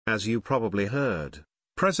As you probably heard,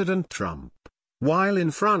 President Trump, while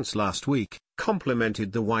in France last week,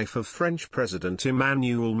 complimented the wife of French President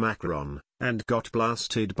Emmanuel Macron, and got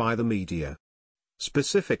blasted by the media.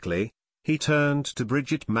 Specifically, he turned to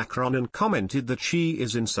Brigitte Macron and commented that she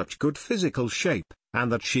is in such good physical shape,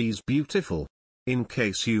 and that she's beautiful. In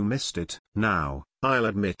case you missed it. Now, I'll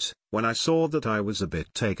admit, when I saw that I was a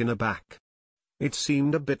bit taken aback. It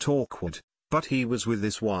seemed a bit awkward, but he was with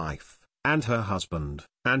his wife, and her husband,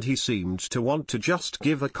 and he seemed to want to just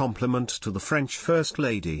give a compliment to the French First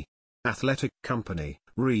Lady. Athletic company,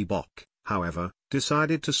 Reebok, however,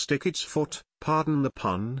 decided to stick its foot, pardon the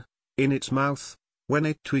pun, in its mouth, when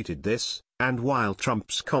it tweeted this, and while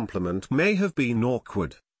Trump's compliment may have been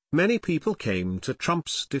awkward, many people came to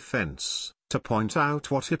Trump's defense, to point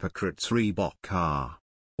out what hypocrites Reebok are.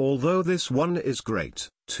 Although this one is great,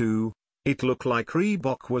 too, it looked like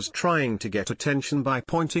Reebok was trying to get attention by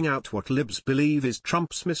pointing out what libs believe is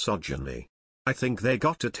Trump's misogyny. I think they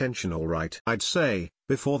got attention alright. I'd say,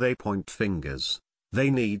 before they point fingers,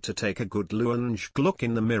 they need to take a good look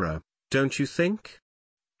in the mirror, don't you think?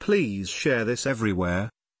 Please share this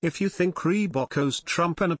everywhere, if you think Reebok owes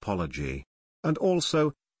Trump an apology. And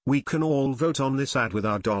also, we can all vote on this ad with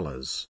our dollars.